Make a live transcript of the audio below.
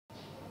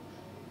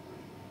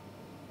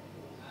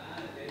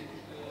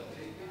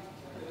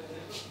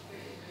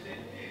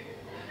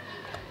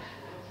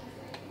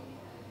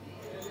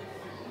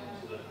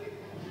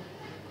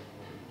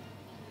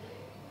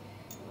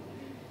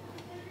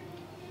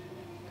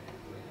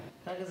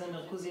כרגע זה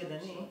מרכוז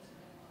ידני.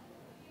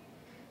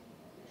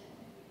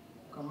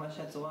 כמובן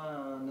שהצורה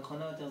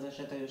הנכונה יותר זה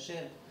שאתה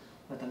יושב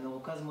ואתה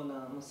מרוכז מול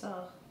המסך.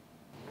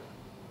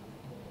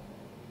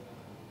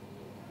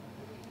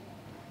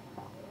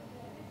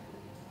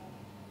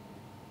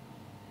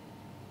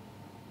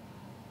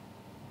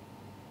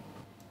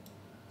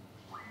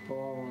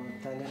 פה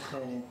תהליך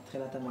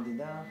תחילת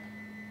המדידה,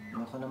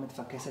 המכונה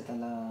מתפקסת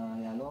על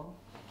היהלום.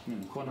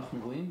 פה אנחנו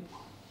רואים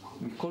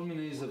מכל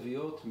מיני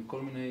זוויות,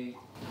 מכל מיני...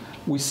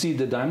 We see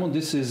the diamond.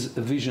 This is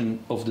a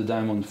vision of the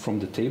diamond from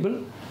the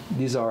table.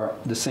 These are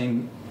the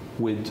same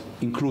with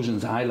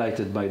inclusions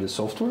highlighted by the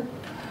software.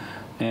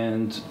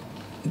 And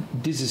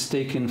this is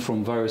taken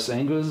from various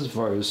angles,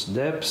 various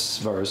depths,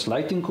 various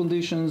lighting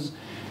conditions.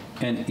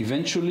 And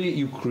eventually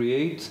you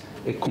create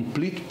a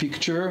complete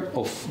picture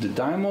of the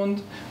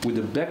diamond with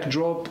a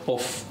backdrop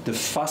of the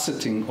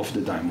faceting of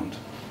the diamond.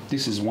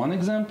 This is one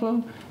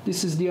example.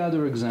 This is the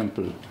other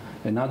example.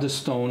 Another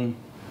stone,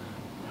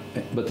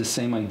 but the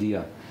same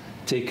idea.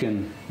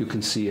 Taken, you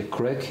can see a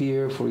crack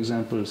here, for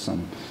example,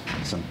 some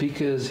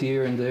pickers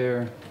here and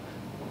there.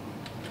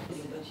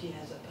 But he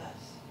has a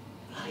pass.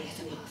 Oh, he has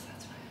a pass,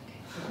 that's right,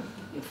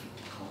 okay.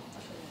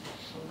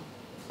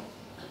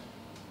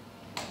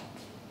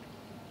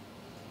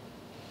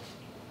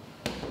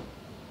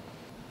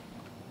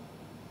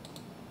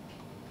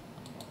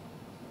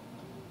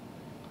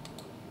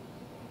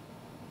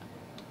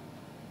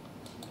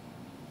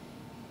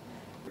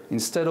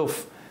 Instead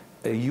of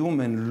a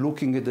human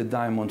looking at the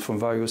diamond from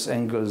various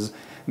angles,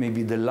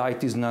 maybe the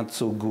light is not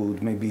so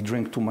good, maybe he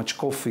drank too much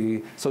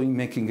coffee, so he's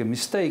making a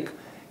mistake.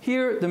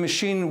 Here, the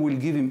machine will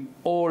give him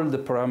all the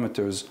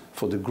parameters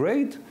for the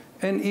grade,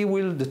 and he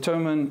will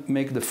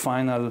make the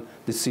final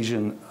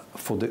decision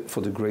for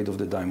the grade of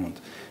the diamond.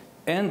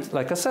 And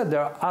like I said,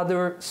 there are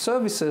other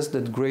services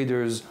that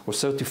graders or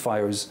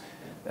certifiers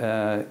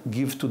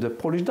give to the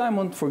polished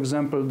diamond, for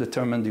example,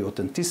 determine the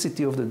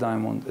authenticity of the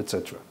diamond,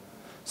 etc.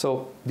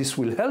 So this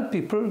will help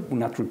people, will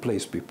not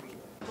replace people.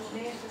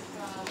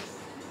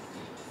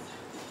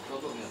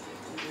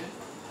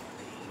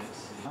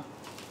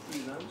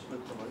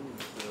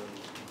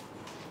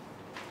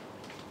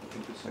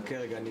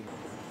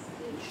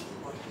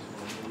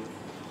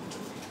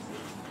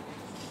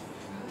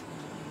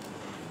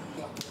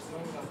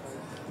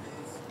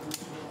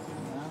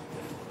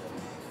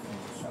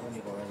 עכשיו אני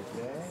רואה את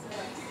זה.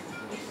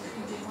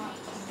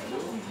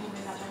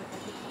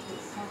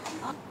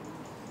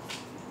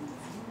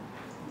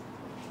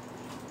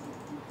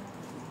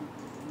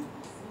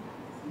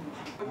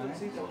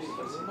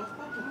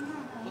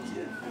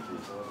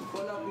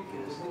 כל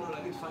הפיקס, תנו לו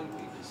להגיד פיין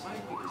פיקס,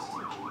 פיין פיקס.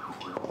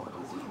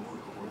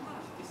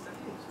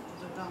 תסתכל,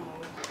 זה גם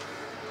מאוד.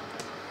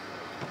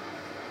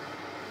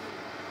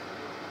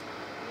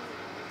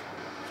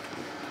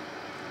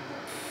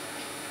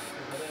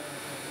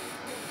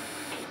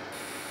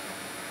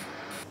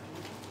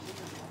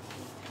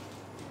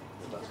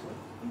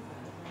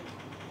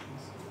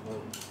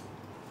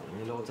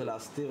 אני לא רוצה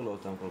להסתיר לו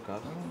אותם כל כך.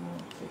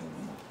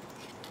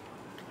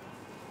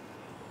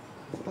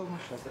 טוב מה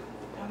שאתה.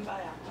 אין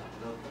בעיה.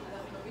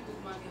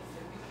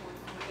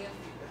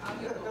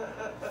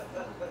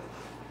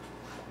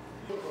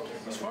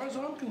 As far as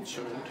I'm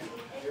concerned,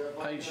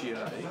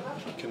 IGI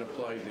can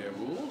apply their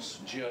rules,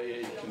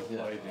 GIA can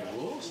apply their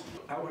rules.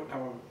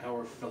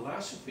 Our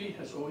philosophy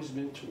has always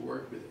been to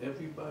work with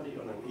everybody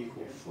on an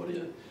equal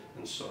footing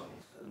and so on.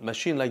 A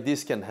machine like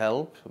this can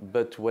help,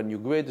 but when you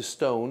grade a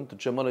stone, the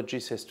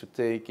gemmologist has to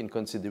take in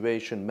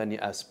consideration many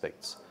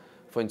aspects.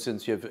 For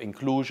instance, you have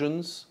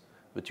inclusions,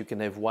 but you can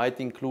have white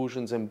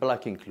inclusions and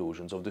black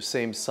inclusions of the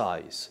same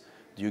size.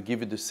 Do you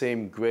give it the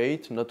same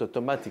grade? Not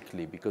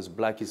automatically, because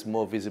black is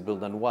more visible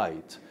than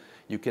white.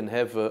 You can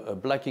have a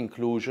black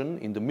inclusion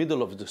in the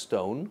middle of the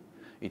stone.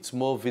 It's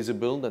more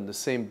visible than the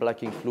same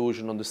black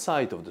inclusion on the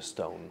side of the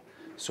stone.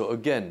 So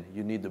again,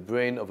 you need the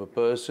brain of a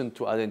person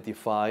to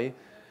identify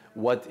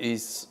what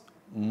is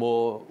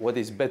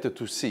better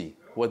to see.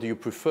 What do you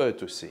prefer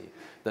to see?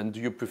 Then do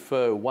you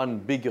prefer one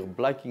bigger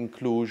black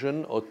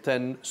inclusion or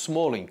 10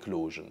 small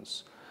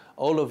inclusions?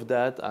 All of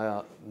that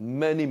are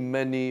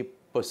many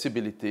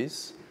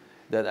possibilities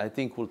that I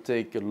think will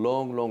take a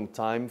long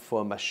time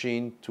for a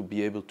machine to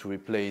be able to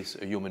replace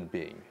a human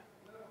being.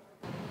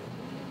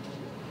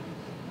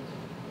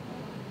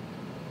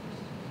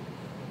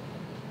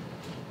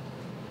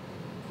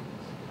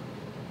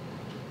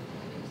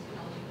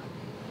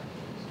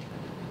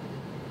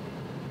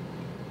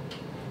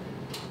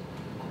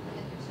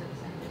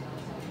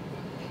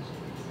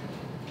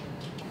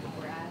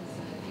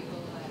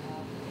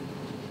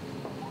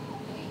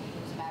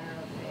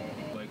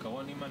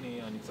 אם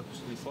אני צריך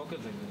פשוט לסרוק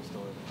את זה אם זה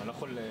מסתובב. אני לא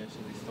יכול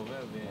שזה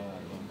יסתובב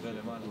עם זה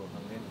למעלה, אתה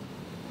מבין?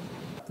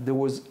 There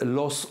was a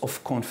loss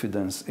of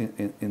confidence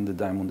in the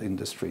diamond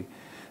industry.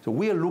 So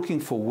we are looking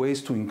for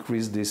ways to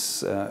increase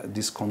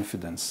this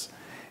confidence.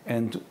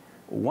 And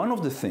one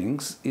of the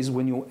things is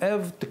when you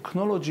have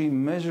technology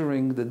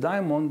measuring the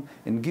diamond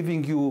and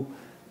giving you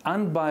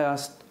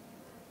unbiased,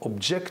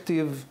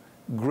 objective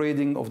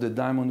grading of the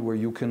diamond where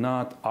you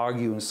cannot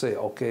argue and say,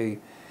 okay,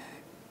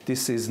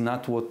 this is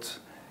not what,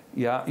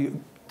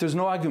 there's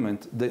no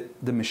argument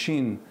that the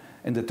machine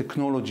and the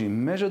technology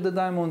measure the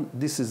diamond,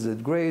 this is the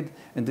grade,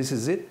 and this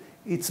is it.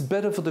 It's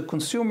better for the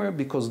consumer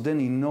because then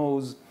he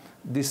knows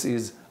this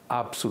is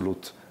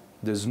absolute.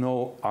 There's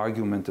no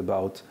argument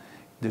about,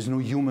 there's no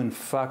human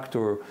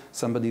factor,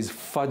 somebody's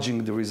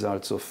fudging the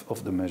results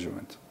of the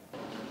measurement.